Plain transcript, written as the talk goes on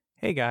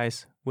Hey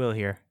guys, Will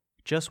here.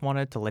 Just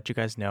wanted to let you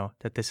guys know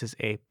that this is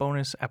a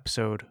bonus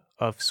episode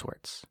of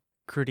sorts.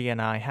 Crudy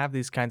and I have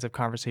these kinds of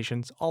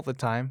conversations all the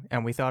time,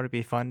 and we thought it'd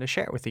be fun to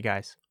share it with you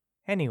guys.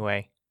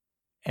 Anyway,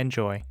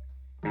 enjoy.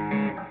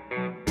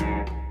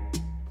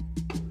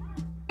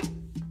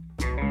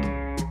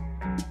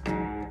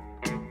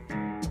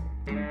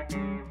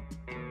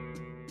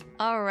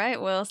 All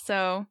right, Will,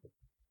 so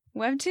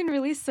WEBTOON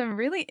released some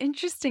really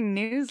interesting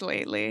news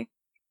lately.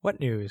 What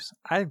news?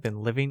 I've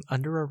been living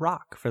under a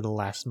rock for the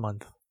last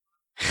month.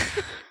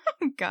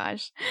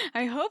 Gosh,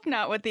 I hope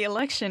not with the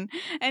election.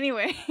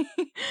 Anyway,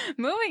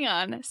 moving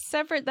on.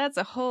 Separate, that's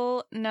a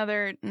whole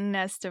nother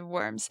nest of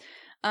worms.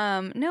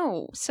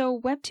 So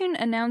WEBTOON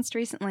announced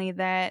recently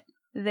that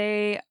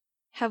they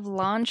have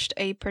launched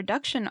a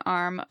production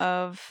arm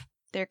of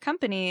their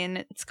company, and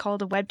it's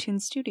called WEBTOON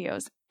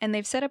Studios. And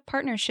they've set up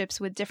partnerships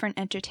with different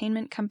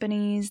entertainment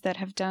companies that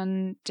have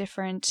done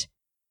different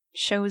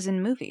shows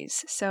and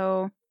movies.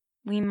 So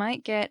we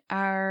might get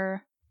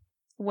our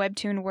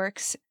WEBTOON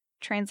works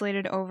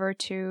translated over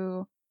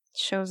to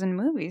shows and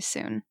movies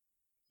soon.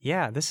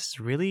 Yeah, this is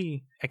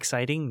really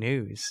exciting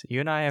news. You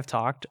and I have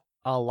talked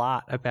a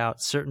lot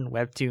about certain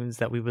webtoons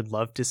that we would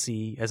love to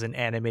see as an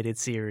animated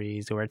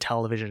series or a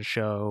television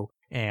show,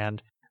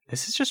 and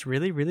this is just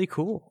really, really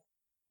cool.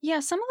 Yeah,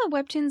 some of the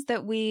webtoons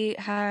that we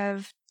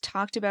have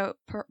talked about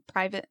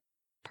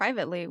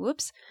privately,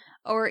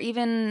 or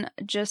even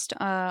just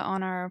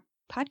on our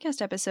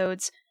podcast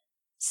episodes,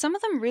 some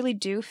of them really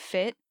do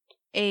fit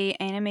a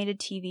animated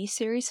TV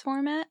series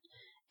format,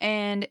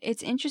 and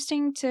it's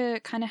interesting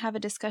to kind of have a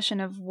discussion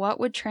of what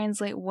would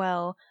translate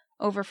well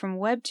over from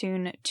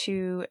webtoon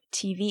to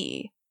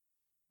TV.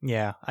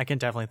 Yeah, I can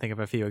definitely think of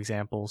a few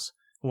examples.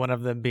 One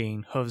of them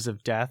being Hooves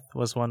of Death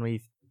was one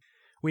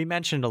we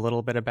mentioned a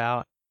little bit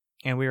about,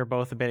 and we were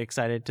both a bit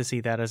excited to see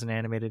that as an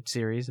animated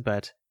series,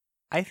 but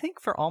I think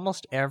for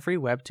almost every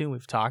webtoon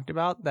we've talked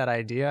about, that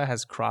idea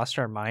has crossed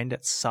our mind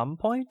at some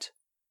point.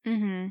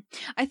 Mm-hmm.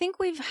 I think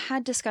we've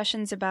had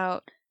discussions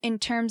about, in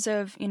terms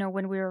of,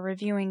 when we were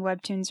reviewing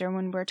webtoons or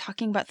when we're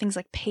talking about things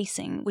like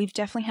pacing, we've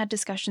definitely had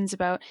discussions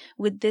about,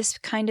 would this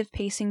kind of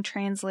pacing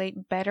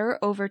translate better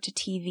over to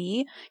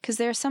TV? Because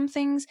there are some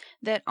things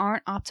that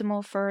aren't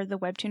optimal for the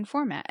webtoon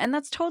format, and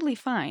that's totally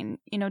fine.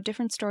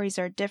 Different stories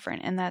are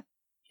different, and that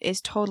is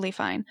totally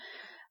fine.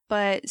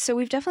 But so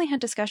we've definitely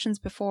had discussions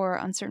before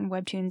on certain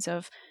webtoons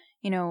of,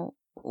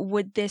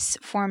 would this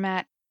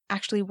format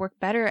actually work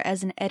better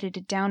as an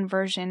edited down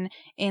version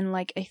in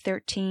like a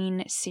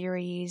 13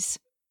 series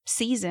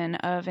season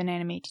of an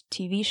animated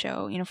TV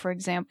show, for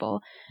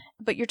example.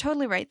 But you're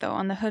totally right though,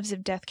 on the Hooves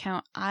of Death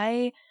count,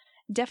 I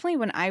definitely,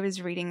 when I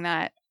was reading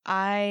that,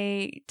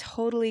 I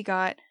totally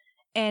got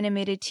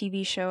animated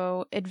TV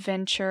show,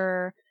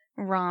 adventure,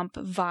 romp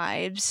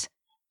vibes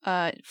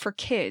for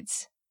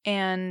kids.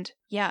 And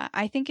yeah,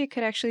 I think it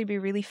could actually be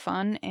really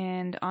fun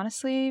and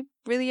honestly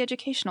really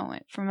educational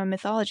from a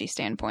mythology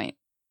standpoint.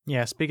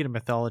 Yeah, speaking of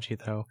mythology,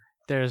 though,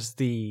 there's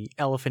the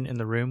elephant in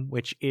the room,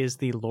 which is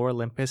the Lore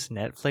Olympus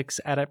Netflix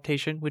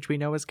adaptation, which we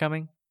know is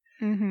coming.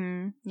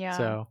 Mm-hmm. Yeah.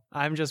 So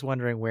I'm just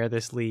wondering where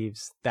this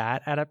leaves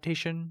that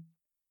adaptation,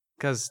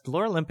 because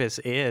Lore Olympus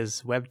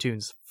is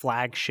WEBTOON's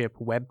flagship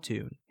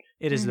WEBTOON.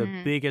 It is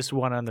the biggest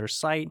one on their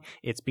site.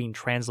 It's being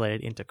translated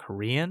into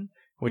Korean,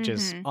 which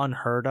is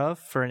unheard of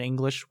for an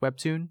English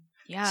WEBTOON.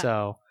 Yeah.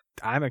 So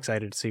I'm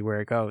excited to see where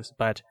it goes,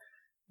 but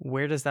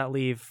where does that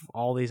leave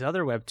all these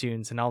other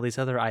webtoons and all these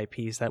other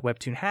IPs that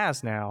WEBTOON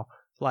has now?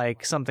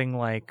 Like something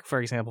like, for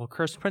example,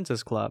 Cursed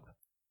Princess Club,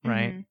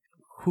 right?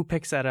 Who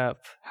picks that up?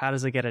 How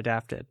does it get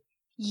adapted?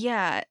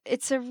 Yeah,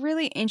 it's a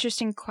really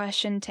interesting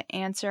question to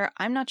answer.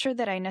 I'm not sure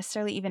that I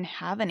necessarily even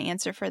have an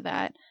answer for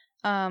that.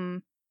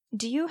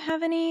 Do you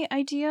have any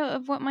idea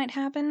of what might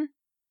happen?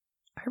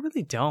 I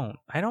really don't.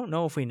 I don't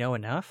know if we know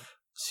enough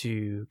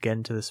to get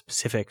into the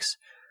specifics,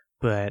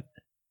 but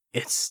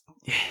it's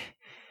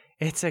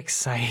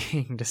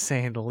exciting to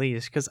say the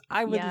least, because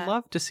I would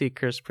love to see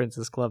Cursed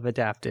Princess Club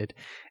adapted,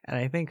 and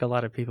I think a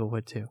lot of people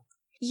would too.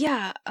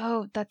 Yeah,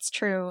 oh, that's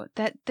true.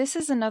 This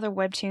is another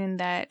webtoon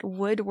that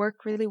would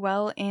work really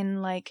well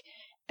in like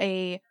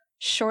a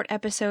short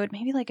episode,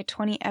 maybe like a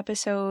 20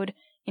 episode,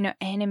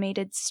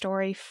 animated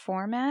story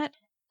format.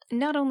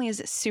 Not only is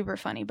it super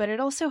funny, but it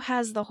also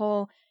has the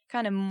whole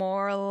kind of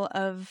moral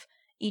of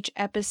each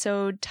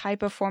episode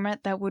type of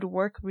format that would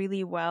work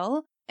really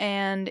well.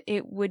 And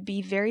it would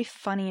be very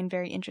funny and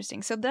very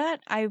interesting. So that,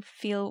 I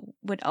feel,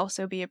 would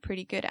also be a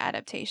pretty good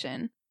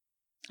adaptation.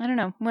 I don't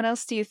know. What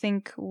else do you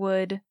think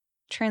would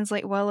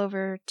translate well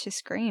over to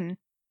screen?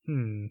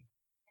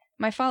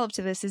 My follow-up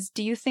to this is,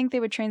 do you think they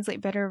would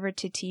translate better over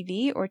to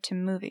TV or to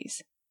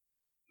movies?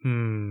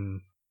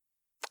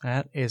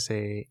 That is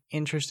a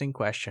interesting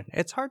question.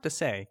 It's hard to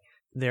say.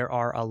 There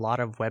are a lot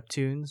of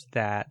webtoons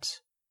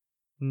that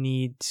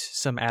need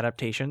some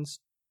adaptations.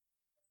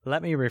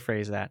 Let me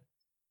rephrase that.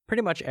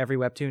 Pretty much every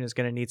webtoon is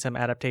going to need some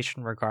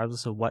adaptation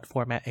regardless of what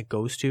format it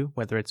goes to,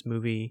 whether it's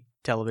movie,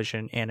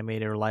 television,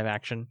 animated, or live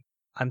action.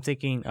 I'm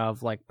thinking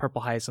of like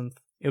Purple Hyacinth.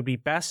 It would be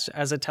best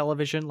as a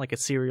television, like a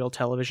serial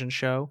television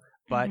show,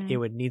 but it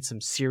would need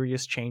some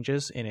serious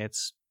changes in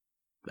its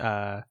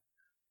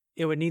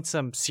it would need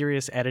some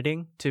serious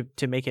editing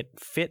to make it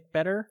fit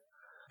better.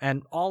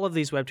 And all of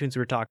these webtoons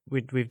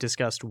we've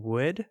discussed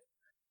would,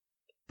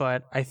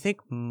 but I think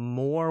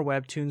more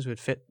webtoons would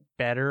fit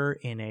better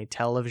in a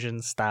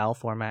television style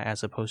format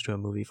as opposed to a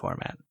movie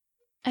format.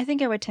 I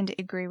think I would tend to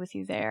agree with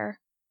you there.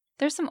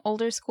 There's some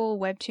older school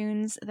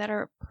webtoons that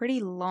are pretty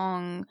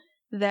long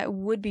that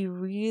would be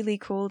really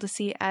cool to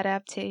see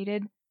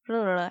adapted.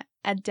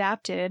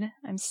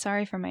 I'm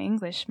sorry for my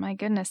English, my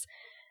goodness.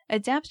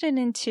 Adapted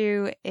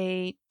into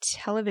a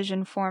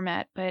television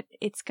format, but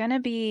it's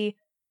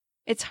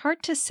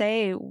hard to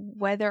say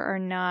whether or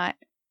not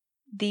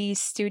these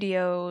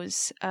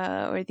studios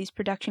or these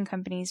production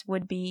companies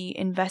would be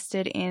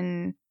invested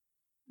in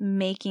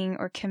making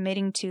or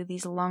committing to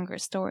these longer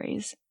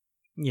stories.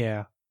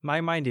 Yeah. My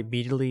mind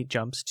immediately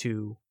jumps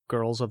to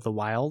Girls of the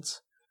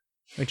Wilds,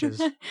 which is...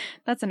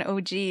 That's an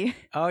OG.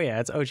 Oh, yeah,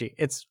 it's OG.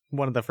 It's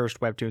one of the first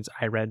webtoons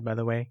I read, by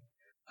the way.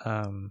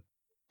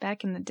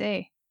 Back in the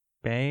day.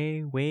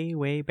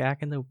 Way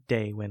back in the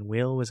day when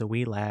Will was a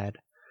wee lad.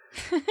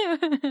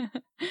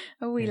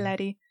 A wee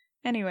laddie.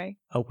 Anyway.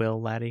 A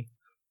Will laddie.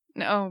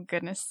 Oh,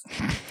 goodness.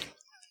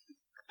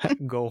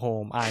 Go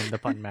home. I'm the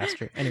pun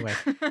master. Anyway.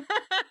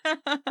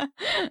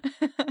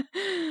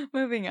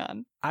 Moving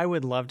on. I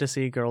would love to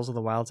see Girls of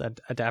the Wilds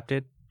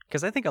adapted,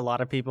 because I think a lot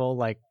of people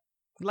like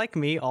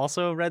me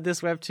also read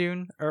this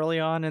webtoon early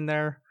on in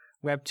their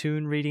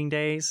webtoon reading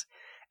days,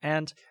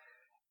 and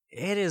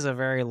it is a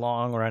very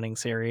long running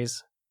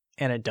series,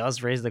 and it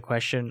does raise the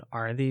question,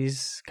 are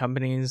these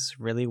companies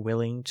really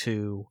willing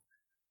to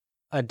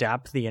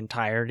adapt the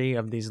entirety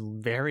of these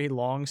very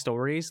long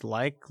stories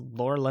like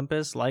Lore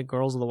Olympus, like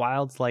Girls of the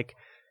Wilds, like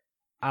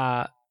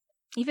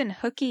even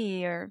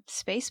Hooky or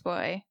Space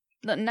Boy.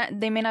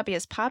 They may not be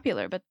as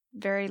popular, but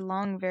very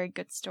long, very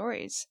good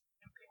stories.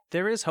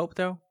 There is hope,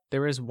 though.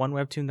 There is one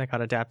webtoon that got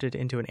adapted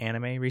into an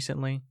anime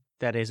recently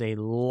that is a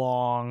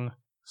long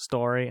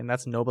story, and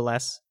that's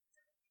Noblesse.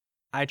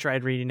 I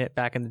tried reading it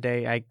back in the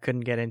day. I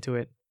couldn't get into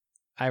it.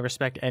 I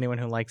respect anyone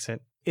who likes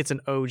it. It's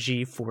an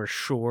OG for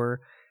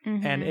sure,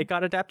 and it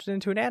got adapted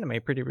into an anime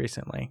pretty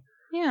recently.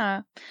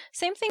 Yeah.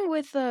 Same thing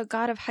with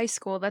God of High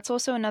School. That's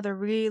also another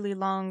really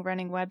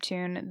long-running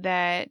webtoon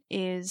that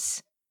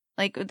is...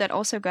 that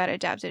also got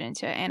adapted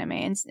into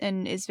anime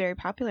and is very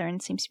popular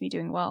and seems to be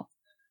doing well.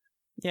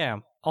 Yeah.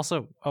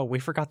 Also, we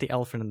forgot the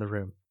elephant in the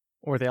room.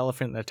 Or the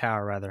elephant in the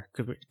tower, rather.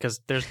 Because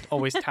there's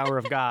always Tower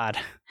of God.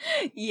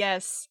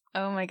 Yes.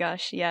 Oh my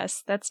gosh,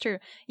 yes. That's true.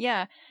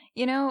 Yeah.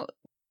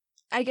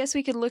 I guess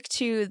we could look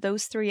to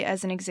those three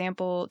as an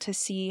example to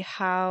see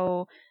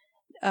how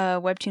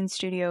webtoon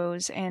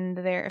studios and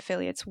their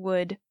affiliates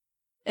would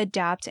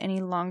adapt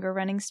any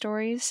longer-running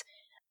stories.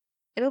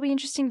 It'll be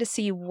interesting to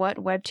see what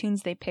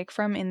webtoons they pick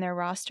from in their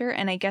roster,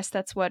 and I guess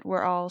that's what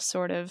we're all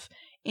sort of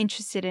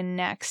interested in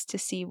next, to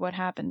see what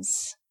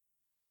happens.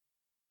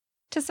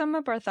 To sum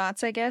up our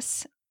thoughts, I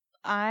guess,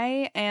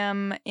 I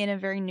am in a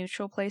very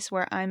neutral place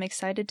where I'm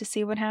excited to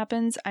see what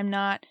happens. I'm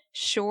not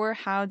sure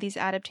how these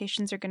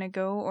adaptations are going to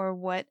go or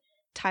what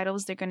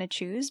titles they're going to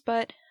choose,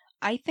 but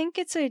I think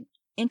it's an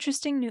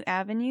interesting new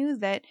avenue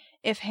that,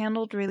 if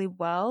handled really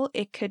well,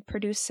 it could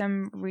produce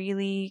some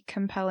really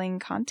compelling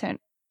content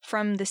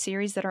from the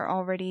series that are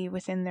already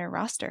within their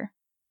roster.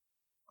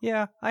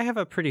 Yeah, I have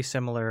a pretty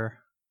similar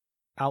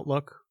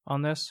outlook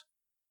on this.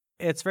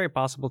 It's very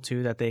possible,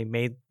 too, that they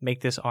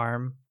make this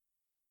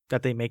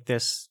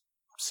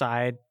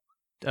side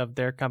of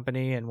their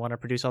company and want to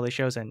produce all these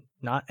shows and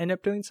not end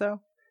up doing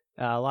so.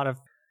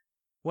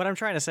 What I'm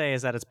trying to say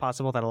is that it's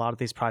possible that a lot of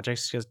these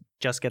projects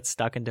just get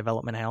stuck in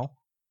development hell.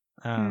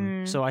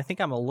 So I think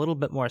I'm a little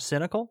bit more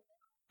cynical.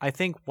 I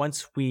think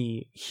once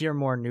we hear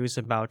more news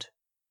about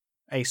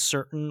a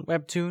certain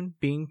webtoon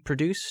being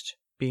produced,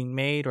 being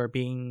made, or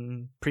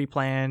being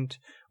pre-planned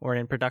or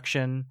in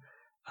production,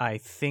 I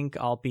think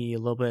I'll be a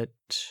little bit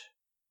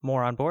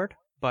more on board.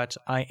 But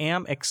I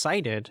am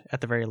excited,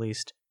 at the very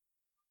least,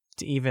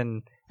 to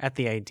even at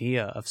the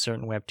idea of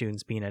certain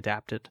webtoons being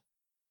adapted.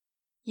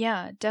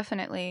 Yeah,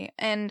 definitely.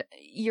 And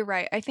you're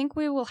right. I think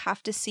we will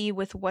have to see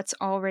with what's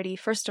already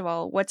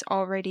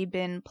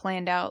been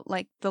planned out,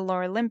 like the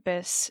Lore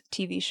Olympus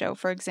TV show,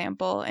 for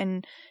example,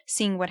 and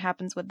seeing what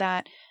happens with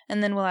that.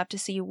 And then we'll have to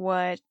see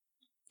what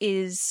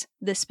is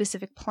the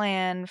specific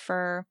plan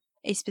for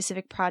a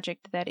specific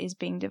project that is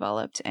being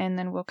developed. And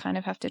then we'll kind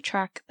of have to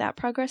track that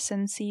progress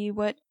and see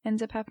what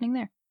ends up happening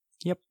there.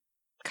 Yep.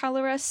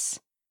 Color us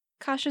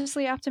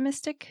cautiously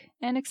optimistic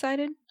and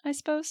excited, I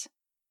suppose.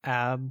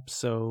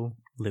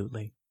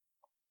 Absolutely.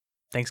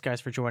 Thanks,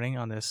 guys, for joining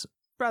on this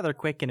rather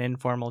quick and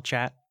informal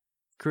chat.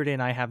 Krude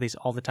and I have these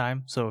all the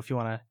time, so if you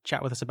want to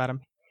chat with us about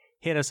them,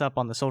 hit us up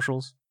on the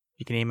socials.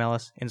 You can email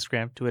us,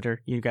 Instagram,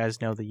 Twitter. You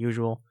guys know the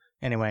usual.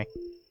 Anyway,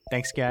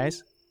 thanks,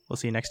 guys. We'll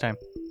see you next time.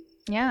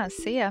 Yeah,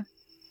 see ya.